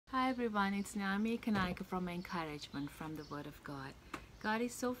everyone, it's Naomi Kanaika from Encouragement from the Word of God. God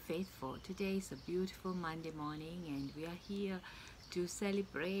is so faithful. Today is a beautiful Monday morning, and we are here to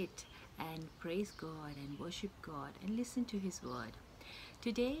celebrate and praise God and worship God and listen to His Word.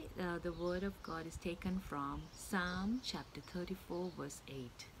 Today, the Word of God is taken from Psalm chapter 34, verse 8.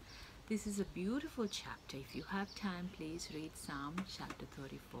 This is a beautiful chapter. If you have time, please read Psalm chapter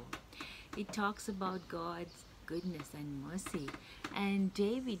 34. It talks about God's goodness and mercy, and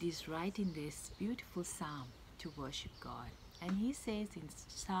David is writing this beautiful psalm to worship God. And he says in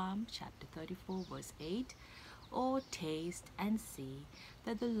Psalm chapter 34, verse 8, "Oh, taste and see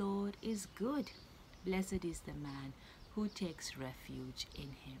that the Lord is good. Blessed is the man who takes refuge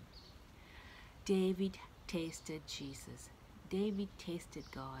in him." David tasted Jesus. David tasted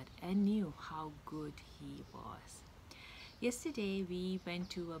God and knew how good he was. Yesterday we went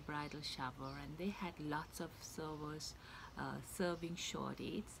to a bridal shower and they had lots of servers serving short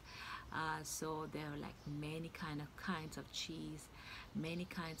eats. So there were like many kinds of cheese, many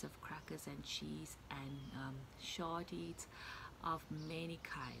kinds of crackers and cheese, and short eats of many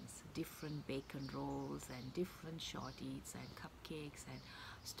kinds, different bacon rolls and different short eats and cupcakes and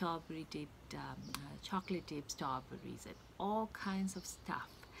strawberry dipped, chocolate dipped strawberries and all kinds of stuff.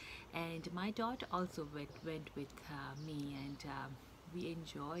 And my daughter also went with me, and we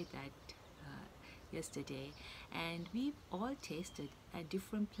enjoyed that yesterday, and we all tasted at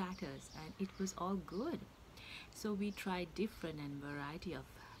different platters and it was all good. So we tried different and variety of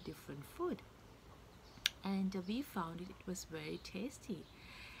different food, and we found it was very tasty.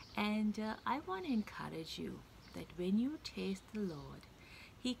 And I want to encourage you that when you taste the Lord,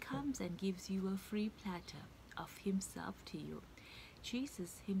 He comes and gives you a free platter of Himself to you.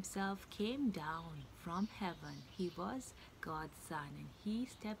 Jesus Himself came down from heaven. He was God's Son, and He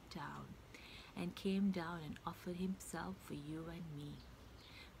stepped down and came down and offered Himself for you and me.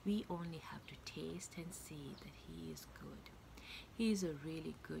 We only have to taste and see that He is good. He is a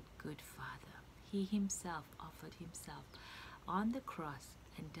really good Father. He Himself offered Himself on the cross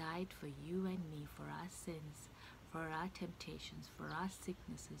and died for you and me, for our sins, for our temptations, for our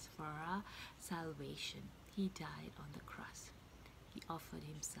sicknesses, for our salvation. He died on the cross. He offered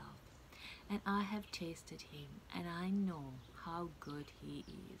Himself. And I have tasted Him, and I know how good He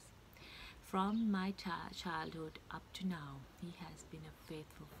is. From my childhood up to now, He has been a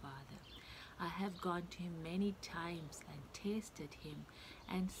faithful Father. I have gone to Him many times and tasted Him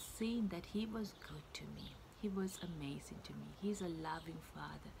and seen that He was good to me. He was amazing to me. He's a loving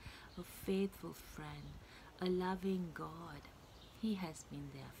Father, a faithful friend, a loving God. He has been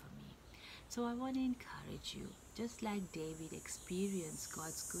there for me. So I want to encourage you, just like David experienced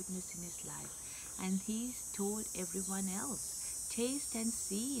God's goodness in his life, and he told everyone else, taste and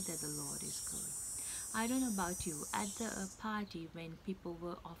see that the Lord is good. I don't know about you, at the party when people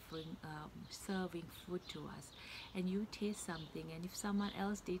were offering, serving food to us, and you taste something, and if someone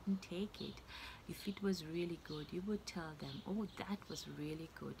else didn't take it, if it was really good, you would tell them, "Oh, that was really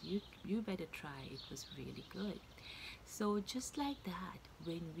good. You better try. It was really good." So just like that,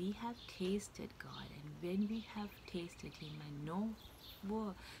 when we have tasted God and when we have tasted Him and know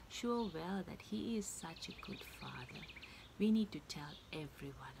sure well that He is such a good Father, we need to tell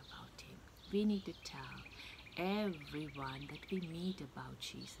everyone about Him. We need to tell everyone that we meet about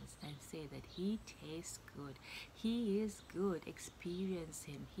Jesus and say that He tastes good. He is good. Experience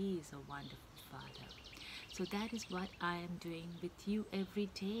Him. He is a wonderful Father. So that is what I am doing with you every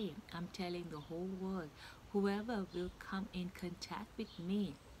day. I'm telling the whole world, whoever will come in contact with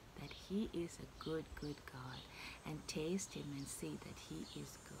me, that He is a good God, and taste Him and see that He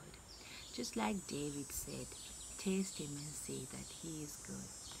is good. Just like David said, taste Him and see that He is good.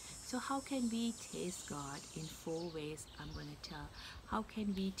 So how can we taste God? In 4 ways I'm going to tell. How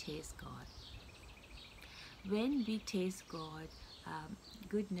can we taste God? When we taste God,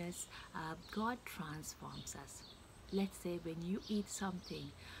 goodness, God transforms us. Let's say when you eat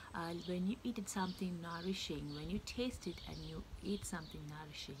something, nourishing, when you taste it and you eat something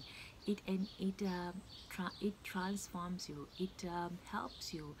nourishing, it transforms you. It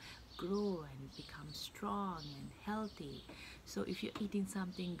helps you grow and become strong and healthy. So if you're eating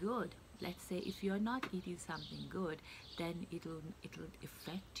something good, let's say if you're not eating something good, then it'll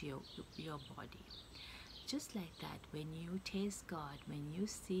affect your body. Just like that, when you taste God, when you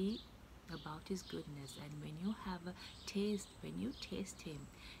see about His goodness, and when you have a taste, when you taste Him,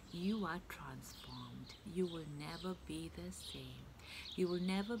 you are transformed. You will never be the same. You will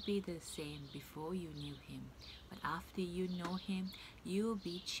never be the same before you knew Him. But after you know Him, you will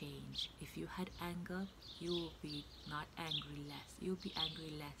be changed. If you had anger, you will be not angry less. You'll be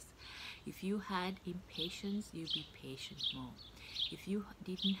angry less. If you had impatience, you'll be patient more. If you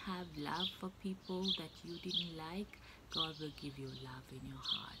didn't have love for people that you didn't like, God will give you love in your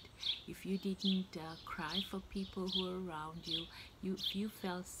heart. If you didn't cry for people who are around you, if you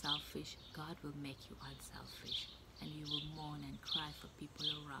felt selfish, God will make you unselfish. And you will mourn and cry for people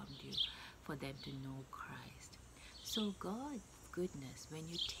around you for them to know Christ. So God's goodness, when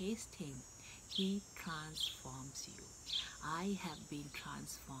you taste Him, He transforms you. I have been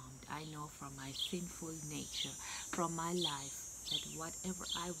transformed. I know from my sinful nature, from my life, that whatever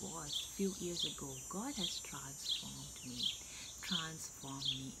I was few years ago, God has transformed me. Transformed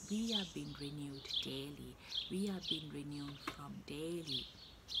me. We are being renewed daily. We are being renewed from daily.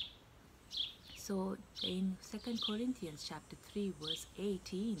 So in 2 Corinthians chapter 3 verse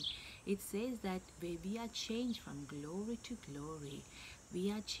 18, it says that we are changed from glory to glory.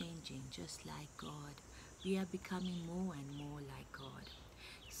 We are changing just like God. We are becoming more and more like God.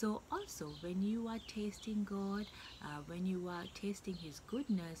 So also when you are tasting God, when you are tasting His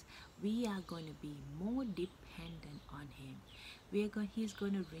goodness, we are going to be more dependent on Him. He's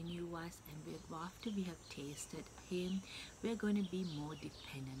going to renew us, and after we have tasted Him, we're going to be more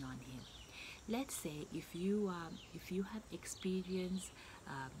dependent on Him. Let's say if you have experienced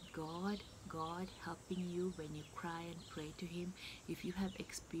God helping you when you cry and pray to Him, if you have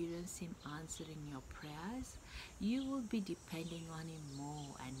experienced Him answering your prayers, you will be depending on Him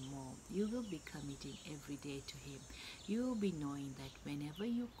more and more. You will be committing every day to Him. You will be knowing that whenever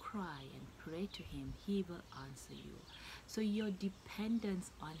you cry and pray to Him, He will answer you. So your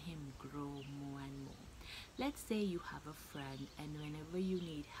dependence on Him grow more and more. Let's say you have a friend, and whenever you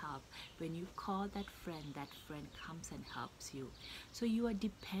need help, when you call that friend comes and helps you. So you are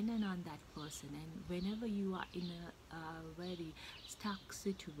dependent on that person, and whenever you are in a very stuck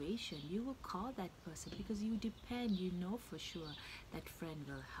situation, you will call that person because you depend, you know for sure that friend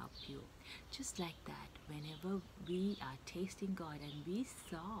will help you. Just like that, whenever we are tasting God and we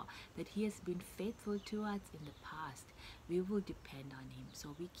saw that He has been faithful to us in the past, we will depend on Him.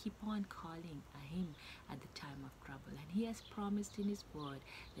 So we keep on calling Him at the time of trouble. And He has promised in His word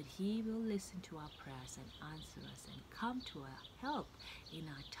that He will listen to our prayers and answer us and come to our help in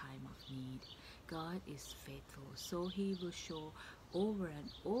our time of need. God is faithful, so He will show over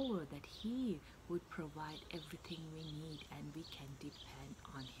and over that He would provide everything we need, and we can depend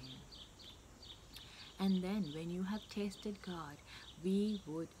on Him. And then when you have tasted God, we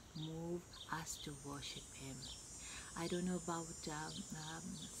would move us to worship Him. I don't know about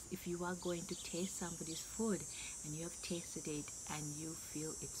if you are going to taste somebody's food and you have tasted it and you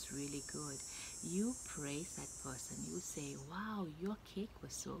feel it's really good. You praise that person. You say, wow, your cake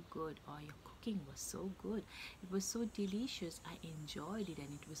was so good, or your cooking was so good. It was so delicious. I enjoyed it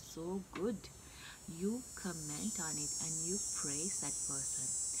and it was so good. You comment on it and you praise that person.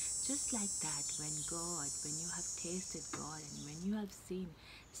 Just like that, when you have tasted God and when you have seen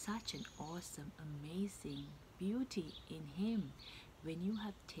such an awesome, amazing beauty in Him, when you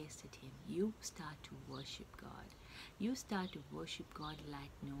have tasted Him, you start to worship God. You start to worship God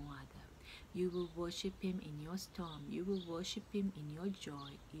like no other. You will worship Him in your storm. You will worship Him in your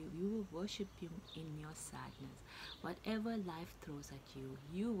joy. You will worship Him in your sadness. Whatever life throws at you,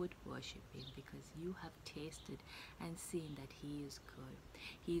 you would worship Him because you have tasted and seen that He is good.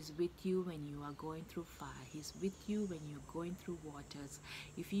 He is with you when you are going through fire. He's with you when you're going through waters.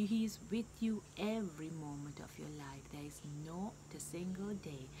 He is with you every moment of your life. There is not a single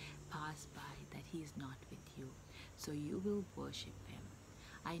day pass by that He is not with you. So you will worship Him.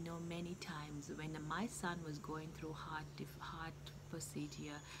 I know many times when my son was going through heart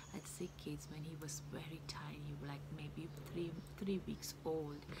procedure at Sick Kids, when he was very tiny, like maybe three weeks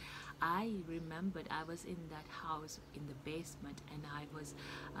old, I remembered I was in that house in the basement, and I was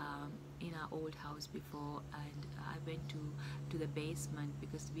in our old house before, and I went to the basement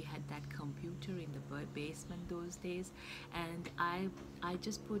because we had that computer in the basement those days, and I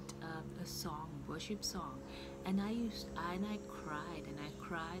just put a song, worship song, and I cried and I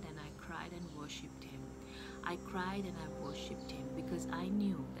cried and I cried and worshipped Him. I cried and I worshipped Him because I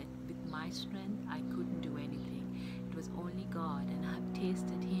knew that with my strength I couldn't do anything. It was only God, and I have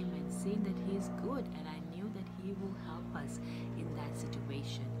tasted Him and seen that He is good, and I knew that He will help us in that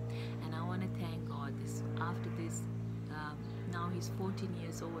situation. And I want to thank God after this, now he's 14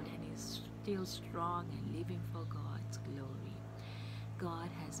 years old and he's still strong and living for God's glory. God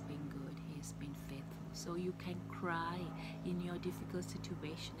has been good. He has been faithful. So you can cry in your difficult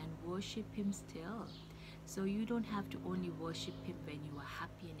situation and worship Him still. So you don't have to only worship Him when you are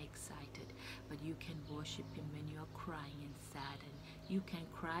happy and excited, but you can worship Him when you are crying and sad, and you can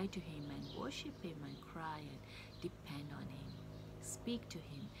cry to Him and worship Him and cry and depend on Him. Speak to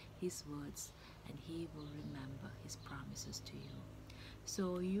Him His words, and He will remember His promises to you.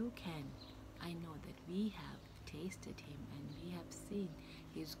 So you can, I know that we have tasted Him and we have seen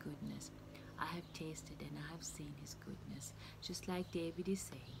His goodness. I have tasted and I have seen His goodness. Just like David is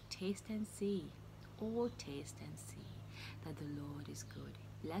saying, taste and see, oh taste and see that the Lord is good.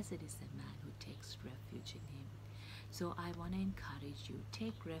 Blessed is the man who takes refuge in Him. So I want to encourage you,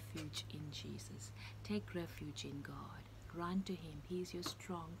 take refuge in Jesus. Take refuge in God. Run to Him. He is your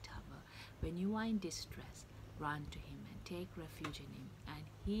strong tower. When you are in distress, run to Him and take refuge in Him, and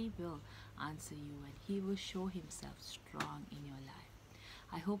He will answer you and He will show Himself strong in your life.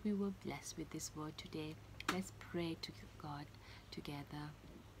 I hope you were blessed with this word today. Let's pray to God together.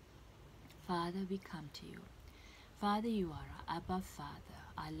 Father, we come to you. Father, you are our Abba Father,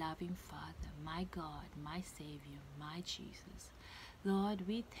 our loving Father, my God, my Savior, my Jesus. Lord,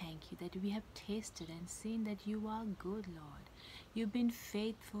 we thank you that we have tasted and seen that you are good, Lord. You've been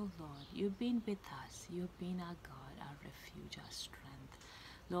faithful, Lord. You've been with us. You've been our God, our refuge, our strength.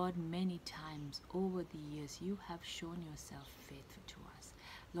 Lord, many times over the years, you have shown yourself faithful to us.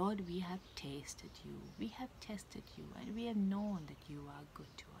 Lord, we have tasted you. We have tested you, and we have known that you are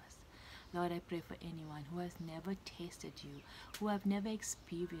good to us. Lord, I pray for anyone who has never tasted you, who have never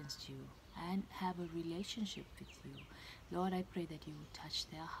experienced you and have a relationship with you. Lord, I pray that you will touch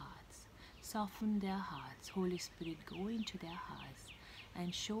their hearts, soften their hearts. Holy Spirit, go into their hearts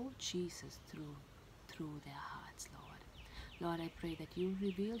and show Jesus through their hearts, Lord. Lord, I pray that you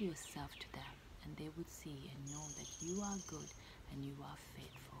reveal yourself to them and they would see and know that you are good and you are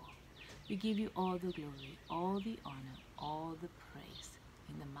faithful. We give you all the glory, all the honor, all the praise.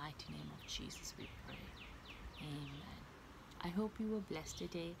 In the mighty name of Jesus we pray. Amen. I hope you were blessed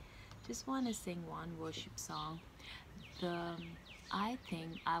today. Just want to sing one worship song. I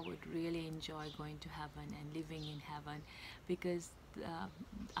think I would really enjoy going to heaven and living in heaven, because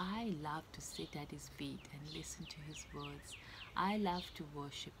I love to sit at His feet and listen to His words. I love to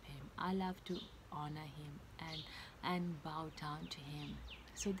worship Him. I love to honor Him and bow down to Him.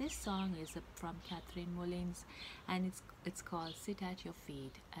 So this song is from Catherine Mullins, and it's called Sit at Your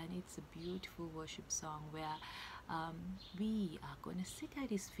Feet, and it's a beautiful worship song where we are going to sit at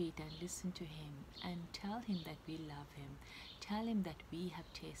His feet and listen to Him and tell Him that we love Him, tell Him that we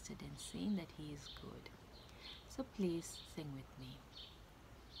have tasted and seen that He is good. So please sing with me.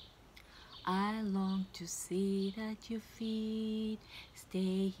 I long to sit at your feet,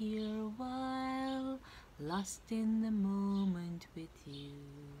 stay here a while, lost in the moment with you.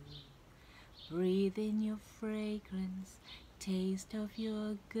 Breathe in your fragrance, taste of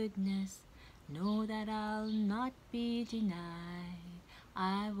your goodness, know that I'll not be denied.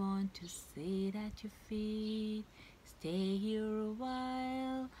 I want to sit at your feet, stay here a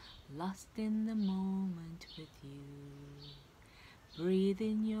while, lost in the moment with you. Breathe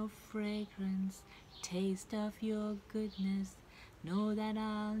in your fragrance, taste of your goodness, know that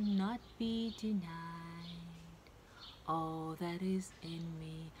I'll not be denied. All that is in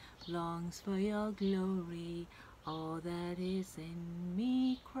me longs for your glory, all that is in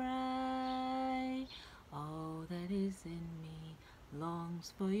me cry. All that is in me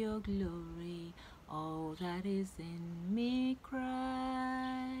longs for your glory, all that is in me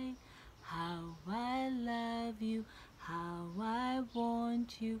cry. How I love you, how I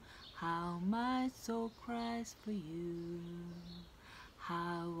want you, how my soul cries for you.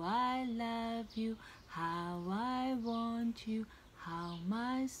 How I love you, how I want you, how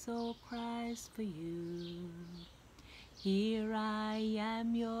my soul cries for you. Here I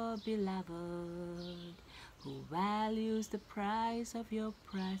am, your beloved, who values the price of your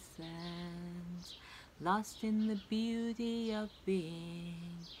presence, lost in the beauty of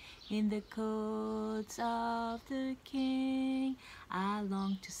being in the courts of the King. I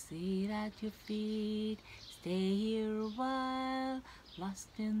long to sit at your feet, stay here a while, lost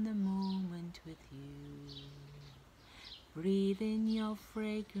in the moment with you. Breathe in your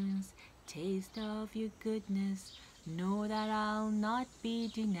fragrance, taste of your goodness, know that I'll not be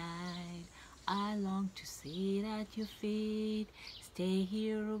denied. I long to sit at your feet, stay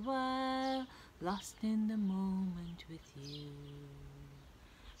here a while, lost in the moment with you.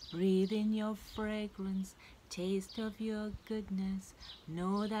 Breathe in your fragrance, taste of your goodness,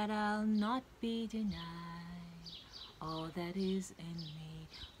 know that I'll not be denied. All that is in me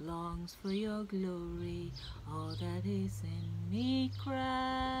longs for your glory, all that is in me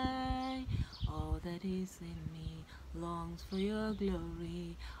cry. All that is in me longs for your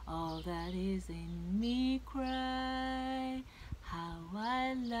glory, all that is in me cry. How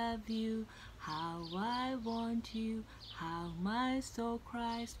I love you, how I want you, how my soul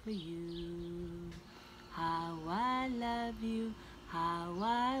cries for you. How I love you, how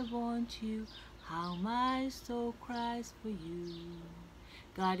I want you, How my soul cries for you.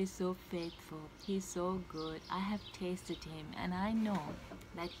 God is so faithful. He's so good. I have tasted him and I know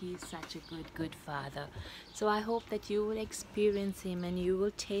that he is such a good father. So I hope that you will experience him and you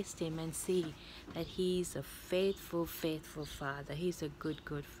will taste him and see that he's a faithful father. He's a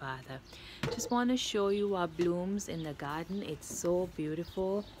good father. Just want to show you our blooms in the garden. It's so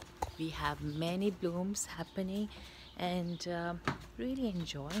beautiful. We have many blooms happening and really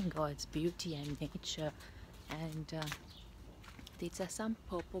enjoying God's beauty and nature. And these are some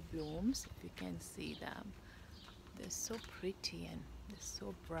purple blooms, if you can see them. They're so pretty and they're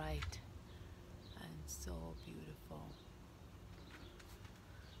so bright and so beautiful.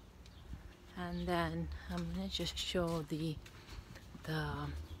 And then I'm gonna just show the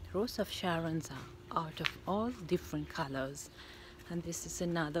Rose of Sharons are out of all different colors. And this is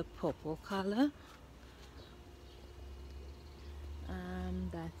another purple color.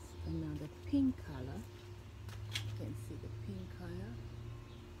 That's another pink color. You can see the pink color.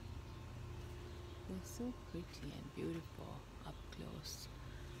 They're so pretty and beautiful up close.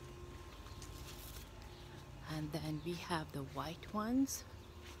 And then we have the white ones.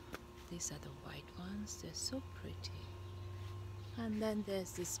 These are the white ones. They're so pretty. And then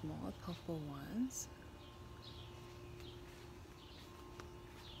there's the small purple ones.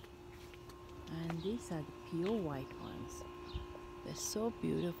 And these are the pure white ones. They're so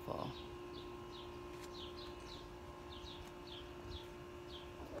beautiful.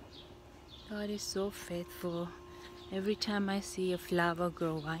 God is so faithful. Every time I see a flower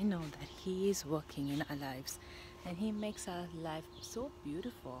grow, I know that he is working in our lives and he makes our life so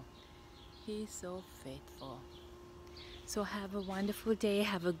beautiful. He is so faithful. So have a wonderful day,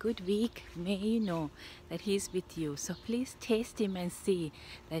 have a good week. May you know that he's with you. So please taste him and see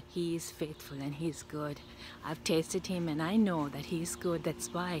that he is faithful and he's good. I've tasted him and I know that he's good.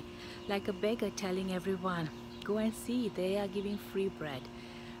 That's why, like a beggar telling everyone, go and see, they are giving free bread.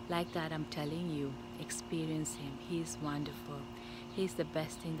 Like that, I'm telling you, experience him. He's wonderful. He's the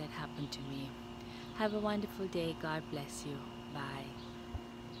best thing that happened to me. Have a wonderful day. God bless you. Bye.